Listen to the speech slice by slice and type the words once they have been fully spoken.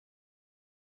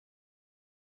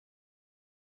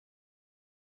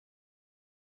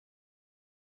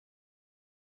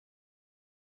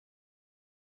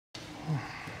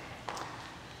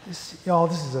Y'all,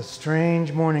 this is a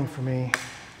strange morning for me.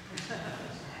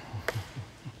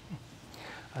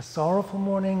 A sorrowful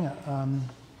morning,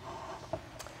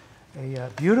 a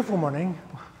beautiful morning.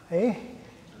 Eh?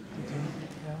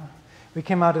 Yeah. We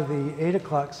came out of the 8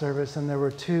 o'clock service and there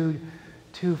were two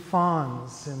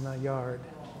fawns in the yard.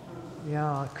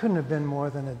 Yeah, couldn't have been more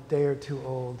than a day or two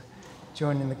old,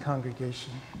 joining the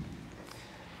congregation.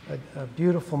 A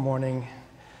beautiful morning.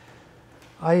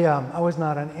 I was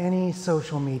not on any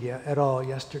social media at all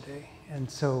yesterday, and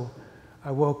so I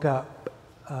woke up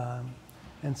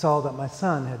and saw that my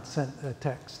son had sent a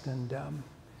text and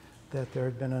that there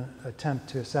had been an attempt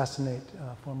to assassinate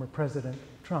former President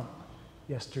Trump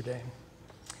yesterday.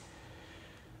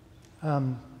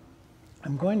 I'm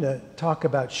going to talk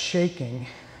about shaking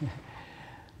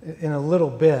in a little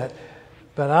bit,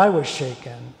 but I was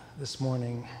shaken this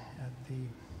morning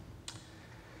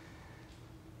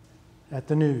at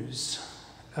the news.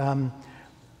 And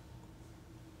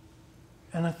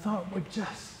I thought, we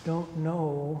just don't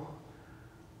know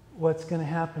what's going to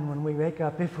happen when we wake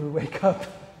up, if we wake up.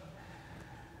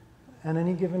 On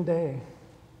any given day,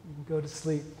 you can go to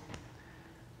sleep,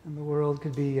 and the world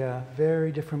could be a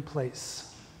very different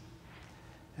place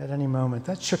at any moment.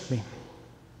 That shook me.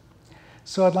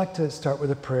 So I'd like to start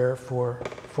with a prayer for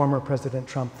former President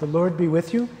Trump. The Lord be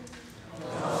with you.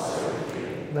 And also with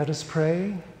you. Let us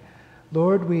pray.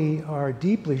 Lord, we are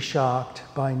deeply shocked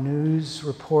by news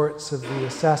reports of the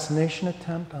assassination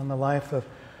attempt on the life of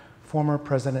former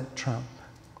President Trump.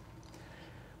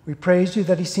 We praise you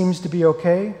that he seems to be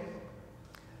okay.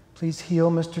 Please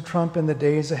heal Mr. Trump in the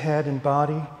days ahead in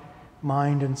body,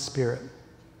 mind, and spirit.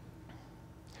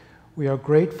 We are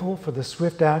grateful for the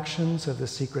swift actions of the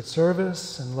Secret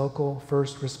Service and local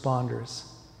first responders.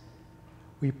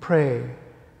 We pray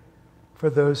for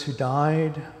those who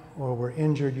died or were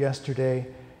injured yesterday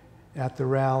at the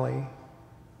rally.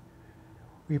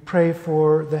 We pray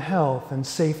for the health and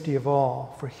safety of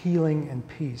all, for healing and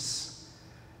peace,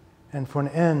 and for an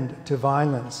end to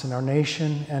violence in our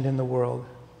nation and in the world.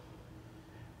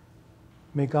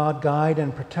 May God guide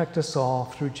and protect us all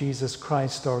through Jesus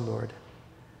Christ our Lord.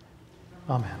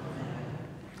 Amen.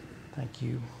 Thank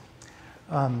you.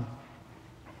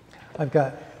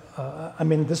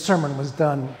 This sermon was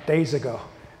done days ago.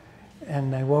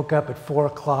 And I woke up at 4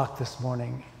 o'clock this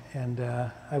morning, and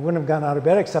I wouldn't have gotten out of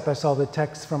bed except I saw the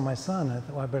text from my son. I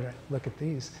thought, well, I better look at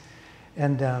these.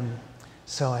 And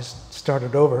so I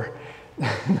started over.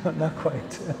 No, not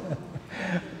quite.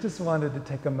 I just wanted to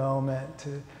take a moment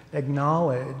to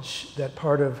acknowledge that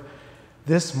part of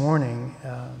this morning,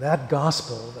 that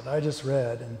gospel that I just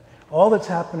read, and all that's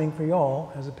happening for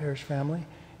y'all as a parish family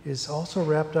is also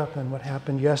wrapped up in what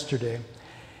happened yesterday.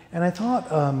 And I thought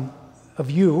of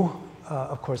you.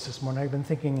 Of course, this morning I've been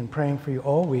thinking and praying for you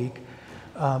all week,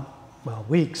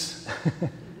 weeks.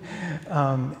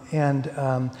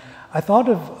 I thought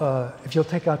of, if you'll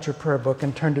take out your prayer book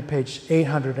and turn to page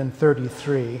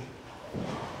 833,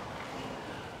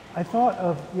 I thought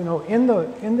of, in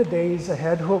the days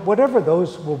ahead, whatever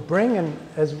those will bring, and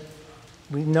as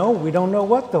we know, we don't know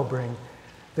what they'll bring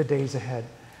the days ahead.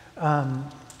 I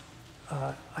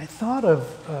thought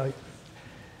of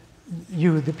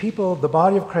you, the people, the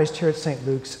body of Christ here at St.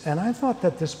 Luke's, and I thought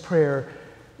that this prayer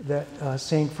that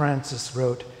St. Francis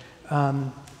wrote,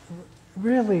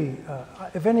 really,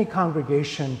 if any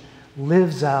congregation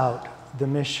lives out the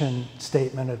mission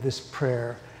statement of this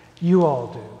prayer, you all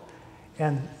do.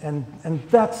 And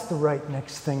that's the right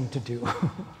next thing to do.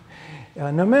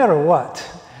 No matter what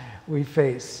we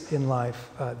face in life,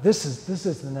 this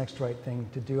is the next right thing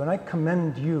to do. And I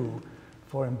commend you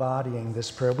for embodying this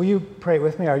prayer. Will you pray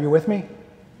with me? Are you with me?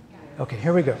 Okay,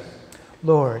 here we go.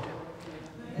 Lord,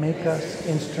 make us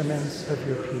instruments of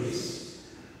your peace.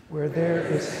 Where there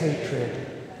is hatred,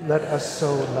 let us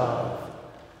sow love.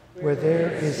 Where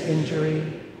there is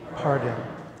injury, pardon.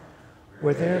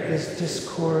 Where there is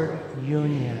discord,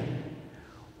 union.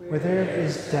 Where there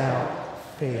is doubt,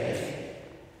 faith.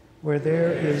 Where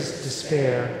there is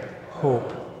despair,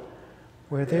 hope.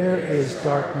 Where there is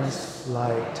darkness,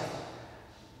 light.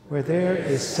 Where there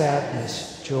is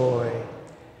sadness, joy.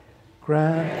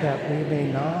 Grant that we may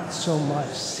not so much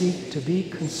seek to be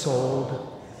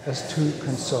consoled as to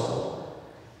console,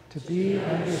 to be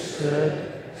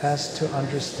understood as to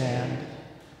understand,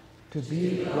 to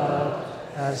be loved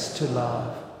as to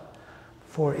love.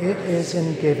 For it is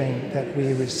in giving that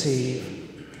we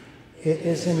receive, it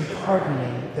is in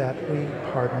pardoning that we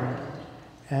pardon,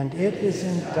 and it is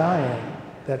in dying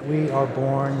that we are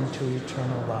born to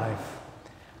eternal life.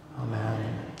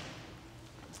 Amen.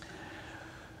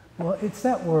 Well, it's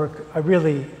that work I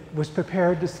really was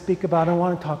prepared to speak about and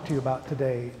want to talk to you about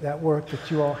today, that work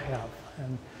that you all have,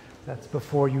 and that's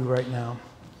before you right now.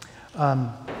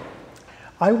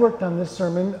 I worked on this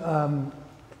sermon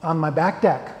on my back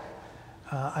deck.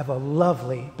 I have a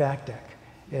lovely back deck.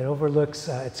 It overlooks,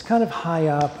 it's kind of high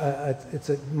up,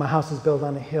 my house is built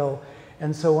on a hill,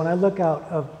 and so when I look out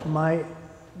of my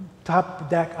top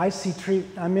deck, I see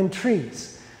I'm in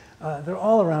trees. They're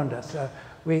all around us.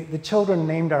 The children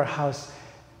named our house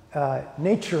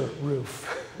Nature Roof.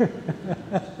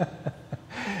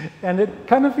 And it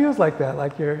kind of feels like that,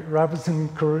 like you're Robinson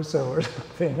Crusoe or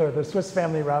something, or the Swiss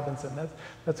Family Robinson.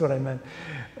 That's what I meant.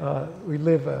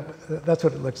 That's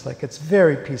what it looks like. It's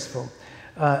very peaceful.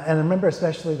 And I remember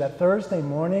especially that Thursday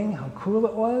morning, how cool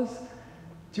it was.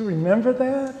 Do you remember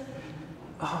that?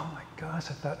 Oh my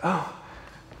gosh, I thought,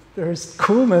 there's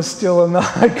coolness still in the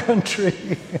high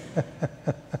country.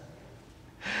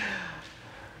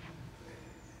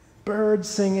 Birds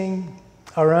singing,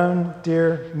 our own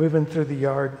deer moving through the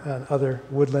yard, and other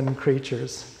woodland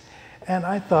creatures. And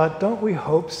I thought, don't we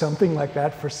hope something like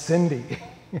that for Cindy?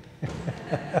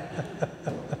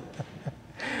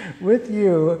 With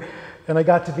you. And I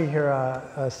got to be here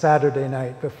a Saturday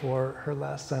night before her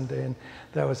last Sunday, and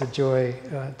that was a joy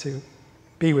to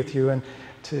be with you and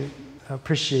to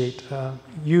appreciate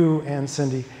you and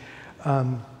Cindy.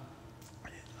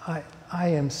 I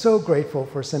am so grateful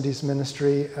for Cindy's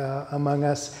ministry among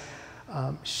us.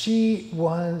 She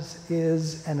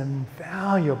is an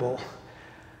invaluable,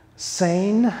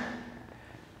 sane,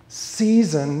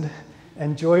 seasoned,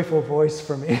 and joyful voice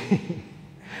for me.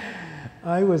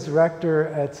 I was rector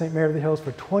at St. Mary of the Hills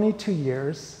for 22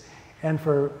 years, and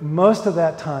for most of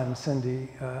that time,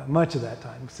 much of that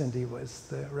time, Cindy was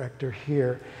the rector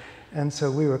here. And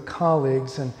so we were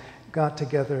colleagues and got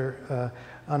together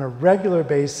on a regular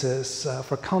basis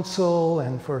for counsel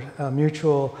and for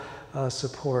mutual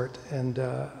support, and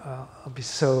I'll be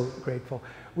so grateful.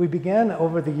 We began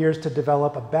over the years to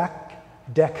develop a back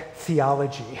deck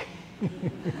theology.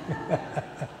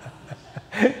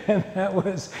 And that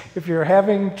was, if you're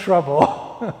having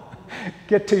trouble,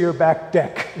 get to your back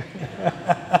deck.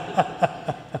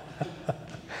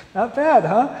 Not bad,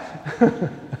 huh?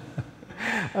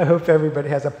 I hope everybody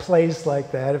has a place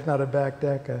like that, if not a back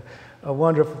deck, a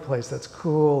wonderful place that's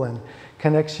cool and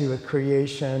connects you with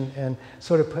creation and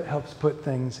sort of helps put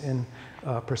things in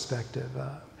perspective.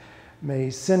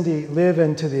 May Cindy live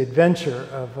into the adventure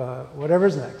of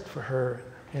whatever's next for her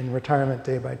in retirement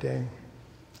day by day.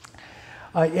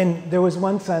 There was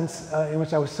one sense in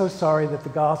which I was so sorry that the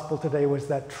gospel today was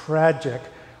that tragic,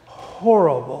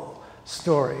 horrible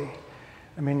story.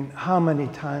 I mean, how many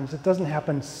times? It doesn't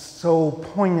happen so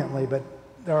poignantly, but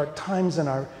there are times in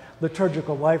our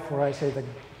liturgical life where I say the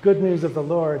good news of the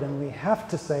Lord, and we have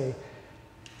to say,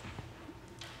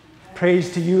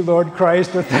 praise to you, Lord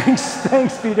Christ, or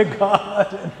thanks be to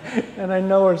God. And I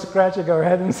know we're scratching our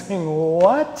head and saying,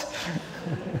 what?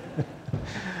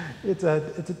 It's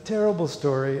a terrible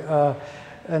story,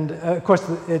 and of course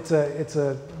it's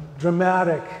a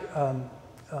dramatic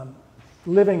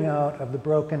living out of the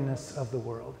brokenness of the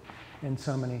world in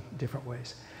so many different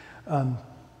ways.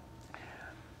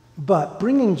 But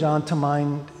bringing John to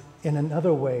mind in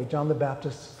another way, John the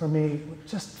Baptist, for me,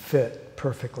 just fit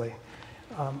perfectly.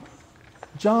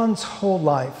 John's whole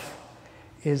life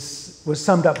was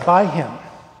summed up by him,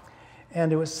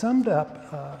 and it was summed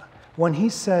up when he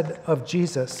said of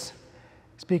Jesus,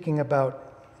 speaking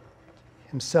about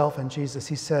himself and Jesus,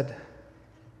 he said,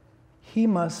 "He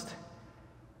must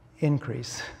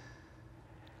increase,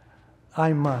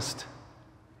 I must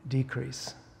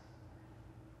decrease."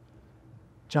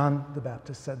 John the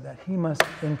Baptist said that. He must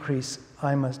increase,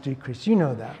 I must decrease. You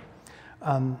know that.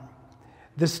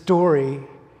 This story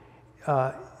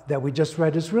that we just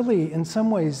read is really, in some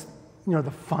ways,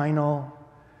 the final,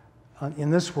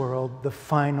 in this world, the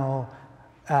final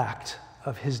act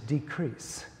of his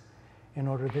decrease in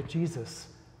order that Jesus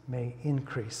may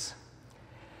increase.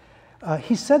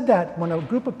 He said that when a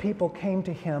group of people came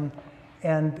to him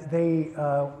and they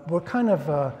were kind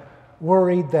of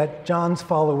worried that John's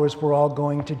followers were all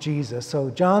going to Jesus. So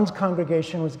John's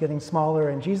congregation was getting smaller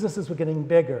and Jesus's was getting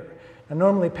bigger. And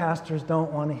normally pastors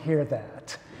don't want to hear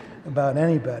that about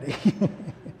anybody.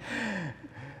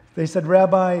 They said,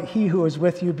 "Rabbi, he who is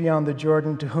with you beyond the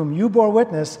Jordan, to whom you bore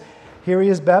witness, here he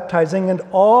is baptizing, and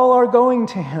all are going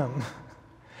to him."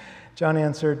 John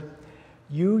answered,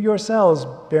 "You yourselves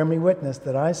bear me witness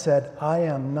that I said, I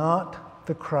am not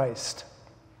the Christ,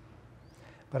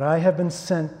 but I have been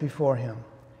sent before him.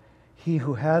 He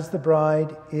who has the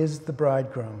bride is the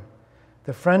bridegroom.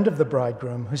 The friend of the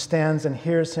bridegroom who stands and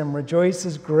hears him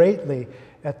rejoices greatly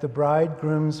at the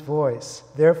bridegroom's voice.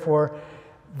 Therefore,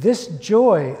 this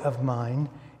joy of mine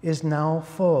is now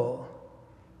full.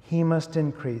 He must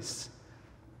increase,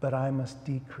 but I must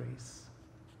decrease.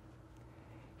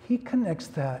 He connects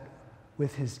that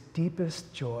with his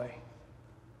deepest joy.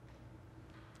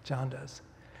 John does.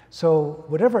 So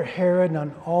whatever Herod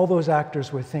and all those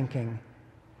actors were thinking,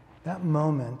 that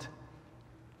moment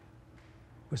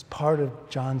was part of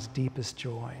John's deepest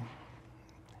joy.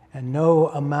 And no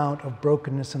amount of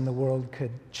brokenness in the world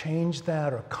could change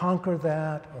that or conquer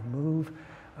that or move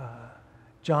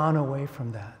John away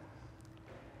from that.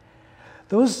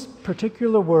 Those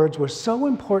particular words were so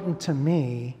important to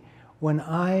me when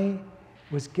I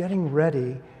was getting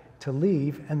ready to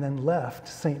leave and then left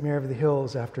St. Mary of the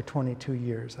Hills after 22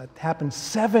 years. That happened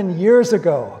 7 years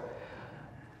ago.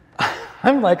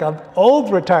 I'm like an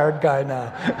old retired guy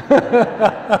now.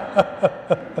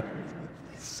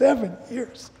 7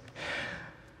 years.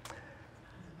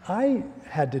 I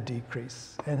had to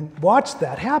decrease and watch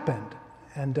that happen.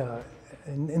 And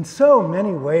in so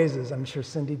many ways, as I'm sure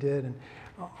Cindy did, and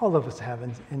all of us have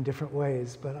in different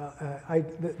ways. But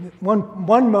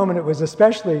one moment it was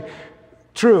especially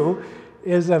true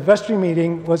is a vestry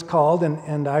meeting was called,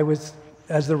 and I was,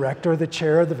 as the rector, the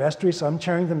chair of the vestry, so I'm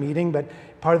chairing the meeting. But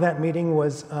part of that meeting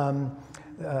was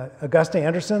Augusta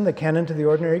Anderson, the canon to the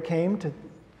ordinary, came to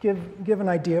give an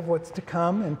idea of what's to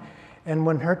come. And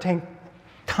when her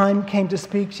time came to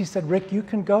speak, she said, "Rick, you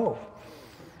can go."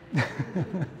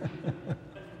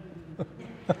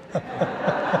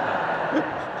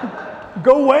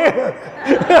 Go where?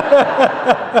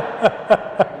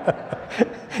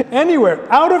 Anywhere,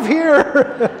 out of here.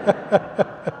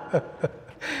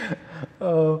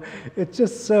 Oh, it's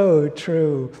just so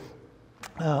true.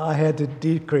 I had to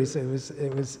decrease. It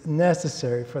was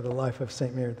necessary for the life of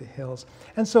St. Mary of the Hills.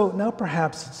 And so now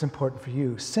perhaps it's important for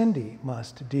you. Cindy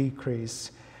must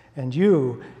decrease, and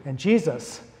you and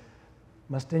Jesus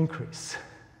must increase.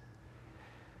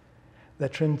 The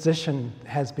transition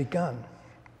has begun.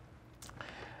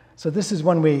 So this is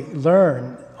when we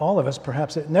learn, all of us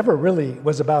perhaps, it never really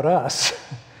was about us,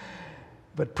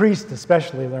 but priests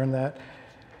especially learn that.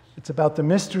 It's about the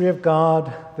mystery of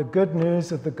God, the good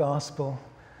news of the gospel,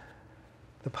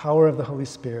 the power of the Holy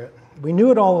Spirit. We knew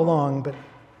it all along, but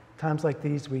times like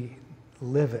these we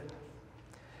live it.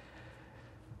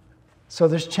 So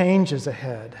there's changes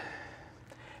ahead.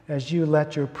 As you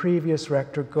let your previous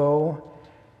rector go,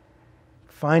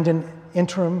 find an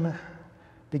interim,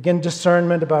 begin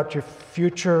discernment about your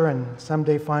future, and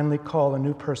someday finally call a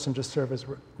new person to serve as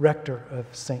rector of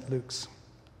St. Luke's.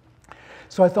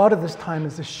 So I thought of this time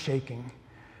as a shaking.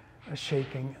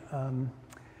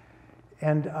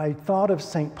 And I thought of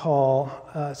St.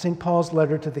 Paul's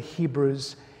letter to the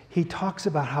Hebrews. He talks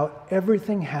about how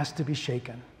everything has to be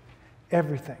shaken.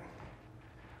 Everything.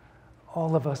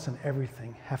 All of us and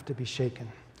everything have to be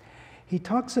shaken. He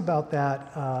talks about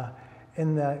that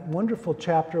in that wonderful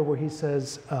chapter where he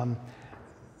says,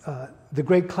 the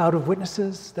great cloud of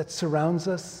witnesses that surrounds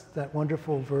us, that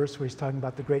wonderful verse where he's talking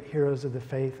about the great heroes of the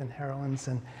faith and heroines,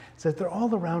 and says they're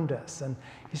all around us. And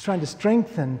he's trying to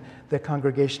strengthen the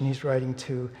congregation he's writing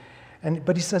to.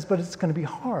 But he says, but it's going to be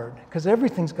hard because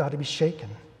everything's got to be shaken.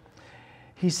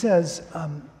 He says,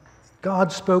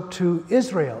 God spoke to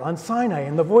Israel on Sinai,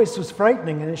 and the voice was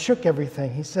frightening, and it shook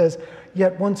everything. He says,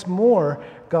 yet once more,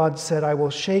 God said, I will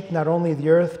shake not only the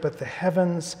earth, but the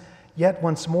heavens. Yet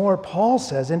once more, Paul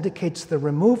says, indicates the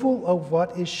removal of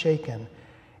what is shaken,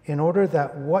 in order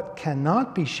that what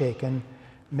cannot be shaken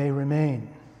may remain.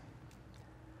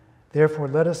 Therefore,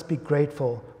 let us be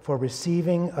grateful for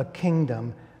receiving a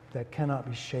kingdom that cannot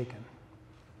be shaken.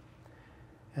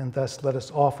 And thus, let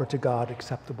us offer to God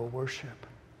acceptable worship.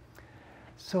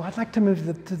 So I'd like to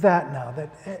move to that now,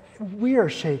 that we are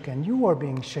shaken, you are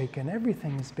being shaken,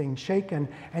 everything is being shaken,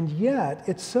 and yet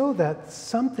it's so that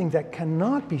something that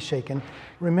cannot be shaken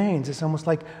remains. It's almost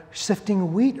like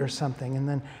sifting wheat or something, and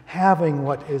then having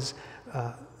what is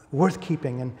worth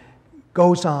keeping and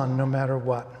goes on no matter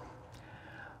what.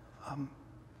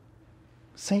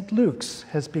 St. Luke's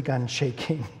has begun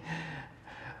shaking.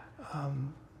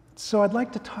 So I'd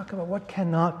like to talk about what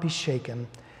cannot be shaken.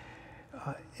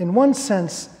 In one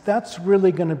sense, that's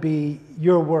really going to be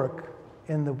your work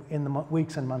in the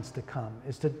weeks and months to come,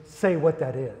 is to say what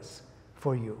that is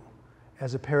for you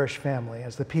as a parish family,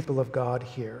 as the people of God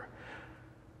here.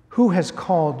 Who has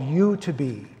called you to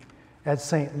be at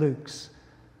St. Luke's,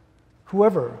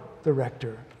 whoever the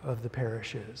rector of the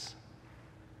parish is?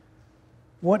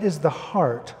 What is the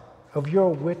heart of your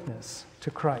witness to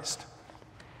Christ?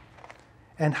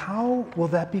 And how will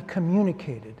that be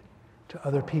communicated to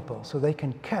other people so they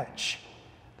can catch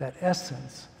that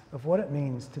essence of what it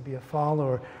means to be a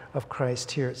follower of Christ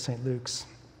here at St. Luke's.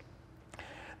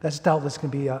 That's doubtless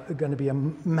going to be a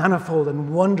manifold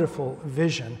and wonderful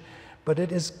vision, but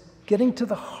it is getting to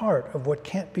the heart of what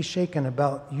can't be shaken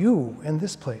about you in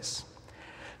this place.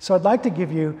 So I'd like to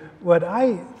give you what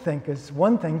I think is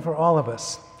one thing for all of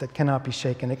us that cannot be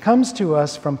shaken. It comes to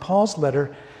us from Paul's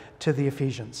letter to the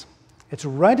Ephesians. It's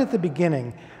right at the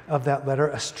beginning of that letter,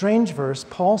 a strange verse.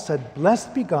 Paul said,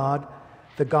 "Blessed be God,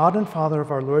 the God and Father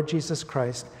of our Lord Jesus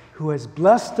Christ, who has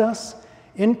blessed us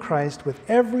in Christ with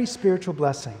every spiritual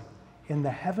blessing in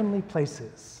the heavenly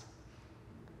places,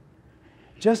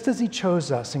 just as he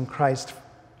chose us in Christ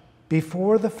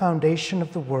before the foundation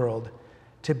of the world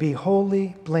to be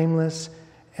holy, blameless,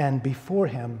 and before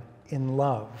him in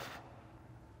love."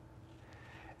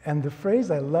 And the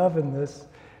phrase I love in this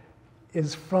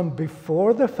is from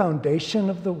before the foundation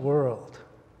of the world.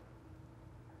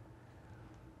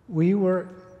 We were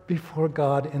before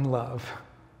God in love.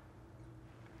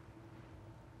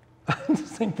 I just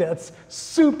think that's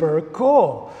super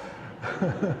cool.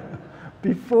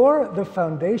 Before the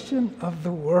foundation of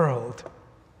the world,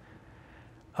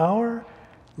 our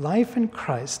life in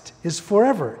Christ is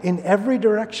forever, in every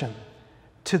direction,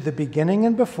 to the beginning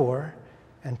and before,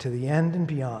 and to the end and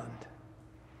beyond.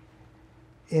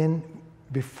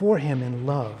 Before him in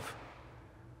love,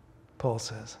 Paul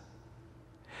says.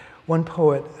 One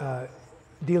poet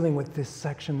dealing with this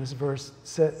section, this verse,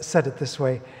 said it this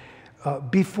way: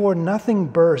 before nothing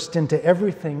burst into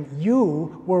everything,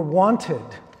 you were wanted.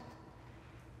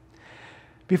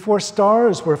 Before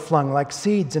stars were flung like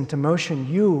seeds into motion,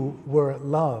 you were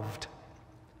loved.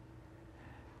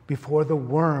 Before the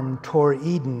worm tore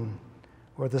Eden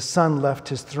or the sun left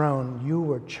his throne, you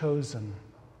were chosen.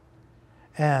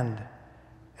 And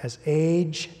as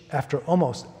age after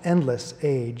almost endless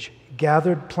age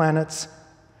gathered planets,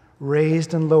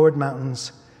 raised and lowered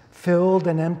mountains, filled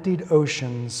and emptied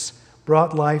oceans,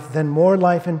 brought life, then more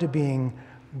life into being,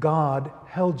 God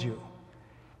held you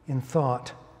in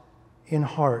thought, in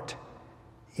heart,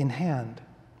 in hand.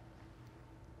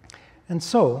 And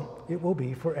so it will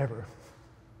be forever.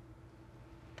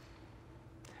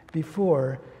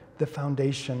 Before the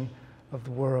foundation of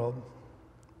the world.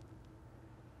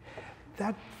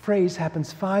 That phrase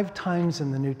happens 5 times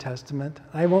in the New Testament.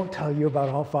 I won't tell you about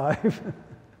all 5.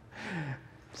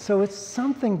 So it's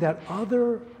something that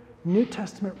other New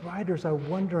Testament writers are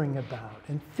wondering about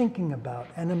and thinking about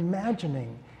and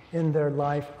imagining in their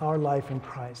life, our life in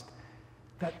Christ.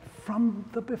 That from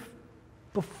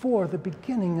before the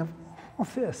beginning of all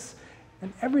this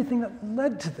and everything that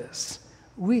led to this,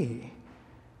 we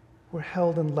were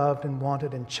held and loved and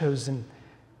wanted and chosen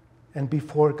and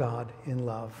before God in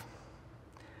love.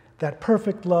 That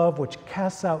perfect love which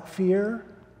casts out fear,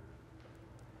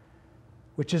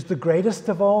 which is the greatest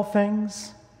of all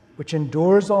things, which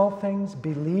endures all things,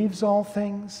 believes all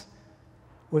things,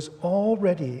 was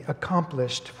already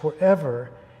accomplished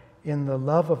forever in the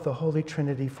love of the Holy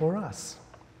Trinity for us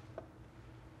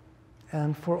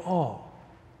and for all.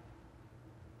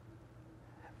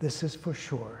 This is for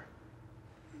sure.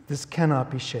 This cannot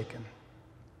be shaken.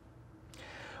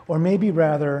 Or maybe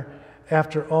rather,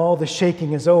 after all the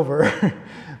shaking is over,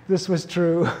 this was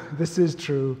true, this is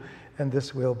true, and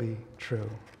this will be true.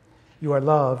 You are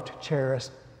loved,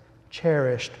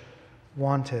 cherished,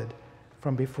 wanted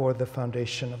from before the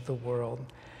foundation of the world.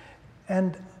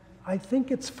 And I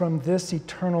think it's from this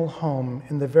eternal home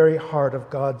in the very heart of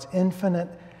God's infinite,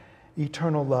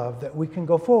 eternal love that we can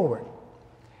go forward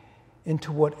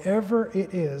into whatever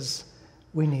it is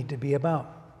we need to be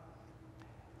about.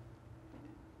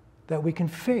 That we can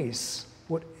face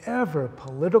whatever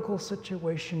political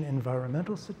situation,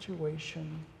 environmental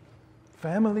situation,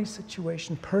 family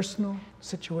situation, personal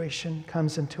situation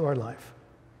comes into our life.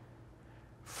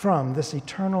 From this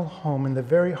eternal home in the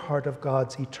very heart of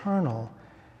God's eternal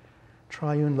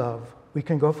triune love, we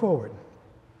can go forward.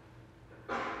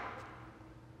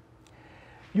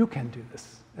 You can do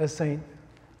this as St.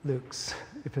 Luke's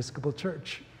Episcopal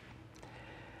Church.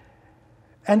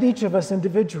 And each of us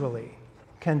individually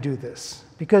can do this,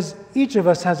 because each of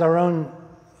us has our own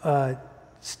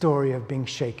story of being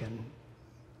shaken.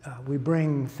 We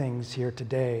bring things here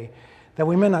today that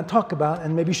we may not talk about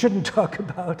and maybe shouldn't talk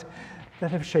about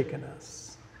that have shaken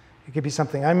us. It could be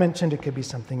something I mentioned, it could be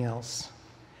something else.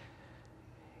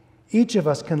 Each of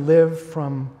us can live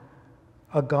from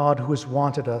a God who has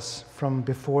wanted us from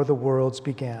before the worlds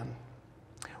began.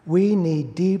 We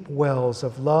need deep wells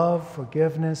of love,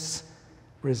 forgiveness,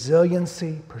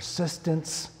 resiliency,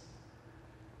 persistence,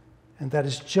 and that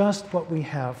is just what we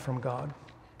have from God.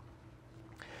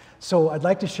 So I'd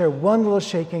like to share one little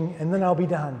shaking, and then I'll be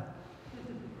done.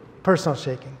 Personal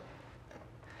shaking.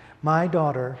 My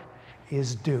daughter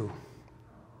is due.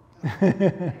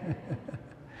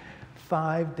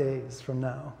 5 days from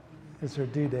now is her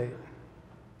due date.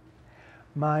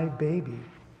 My baby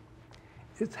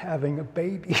is having a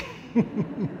baby.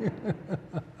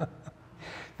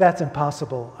 That's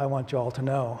impossible, I want you all to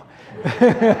know.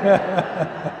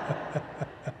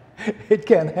 It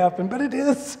can't happen, but it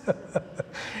is.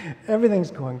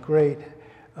 Everything's going great.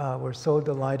 We're so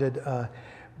delighted.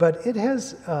 But it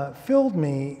has filled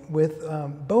me with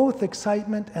both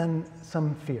excitement and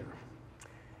some fear.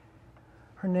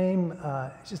 Her name,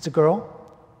 it's a girl.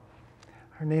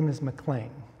 Her name is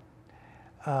McLean.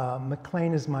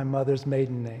 McLean is my mother's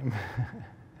maiden name.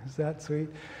 Is that sweet?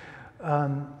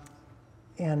 Will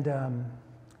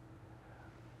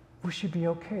she be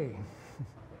okay?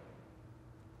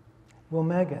 Will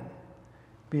Megan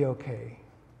be okay?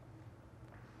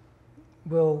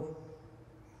 Will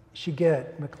she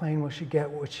get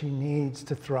what she needs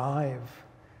to thrive?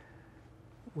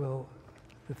 Will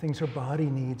the things her body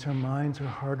needs, her mind, her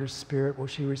heart, her spirit, will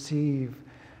she receive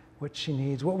what she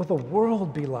needs? What will the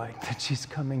world be like that she's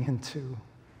coming into?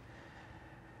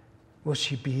 Will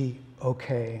she be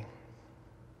okay?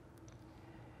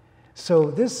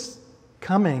 So this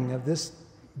coming of this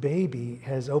baby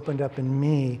has opened up in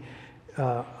me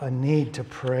a need to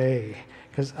pray,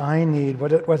 because I need,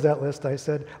 what was that list I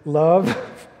said? Love,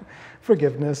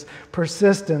 forgiveness,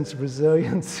 persistence,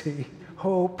 resiliency,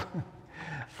 hope.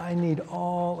 I need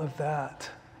all of that,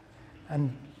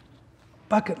 and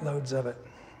bucket loads of it.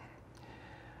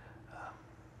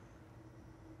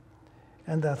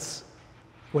 And that's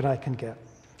what I can get.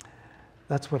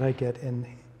 That's what I get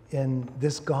in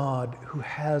this God who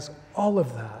has all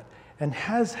of that and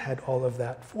has had all of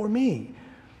that for me,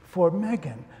 for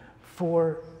Megan,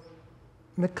 for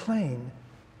McLean,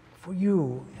 for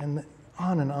you, and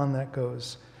on that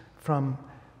goes from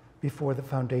before the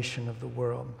foundation of the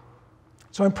world.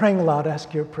 So I'm praying aloud.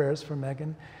 Ask your prayers for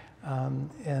Megan.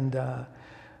 And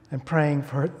I'm praying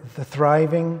for the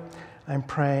thriving. I'm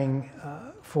praying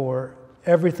for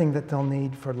everything that they'll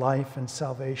need for life and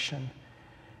salvation.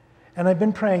 And I've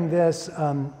been praying this.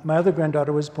 My other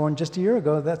granddaughter was born just a year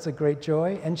ago. That's a great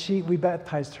joy. And we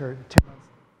baptized her 2 months.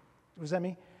 Was that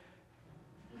me?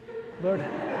 Lord,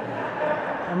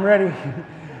 I'm ready.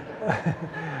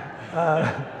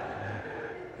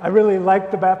 I really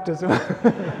liked the baptism.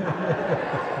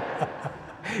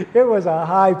 It was a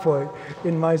high point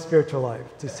in my spiritual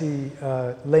life to see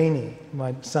Lainey,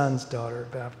 my son's daughter,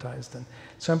 baptized. And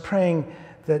so I'm praying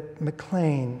that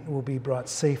McLean will be brought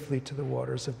safely to the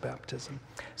waters of baptism.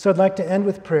 So I'd like to end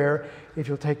with prayer, if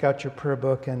you'll take out your prayer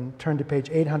book and turn to page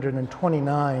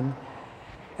 829.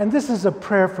 And this is a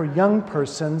prayer for young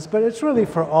persons, but it's really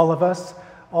for all of us.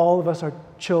 All of us are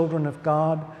children of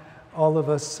God. All of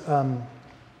us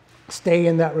stay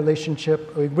in that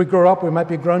relationship. We grow up, we might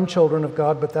be grown children of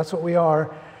God, but that's what we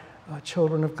are,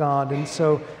 children of God. And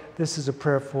so this is a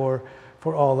prayer for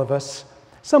all of us.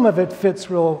 Some of it fits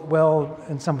real well,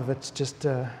 and some of it just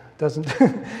doesn't.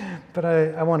 But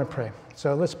I want to pray.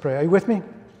 So let's pray. Are you with me?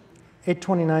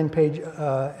 829 page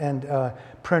and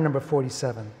prayer number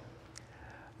 47.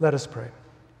 Let us pray.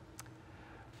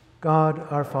 God,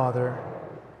 our Father,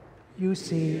 you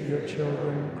see your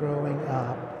children growing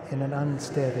up in an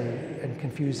unsteady and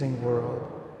confusing world.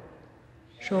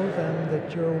 Show them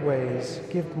that your ways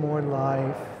give more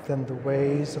life than the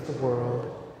ways of the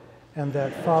world, and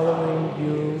that following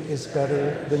you is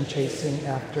better than chasing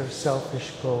after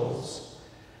selfish goals.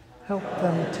 Help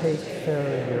them take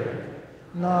failure,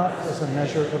 not as a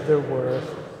measure of their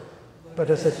worth, but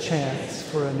as a chance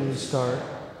for a new start.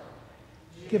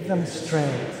 Give them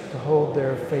strength to hold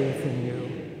their faith in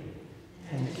you,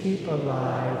 and keep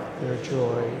alive their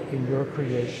joy in your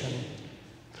creation,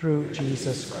 through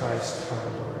Jesus Christ our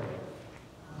Lord.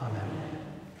 Amen.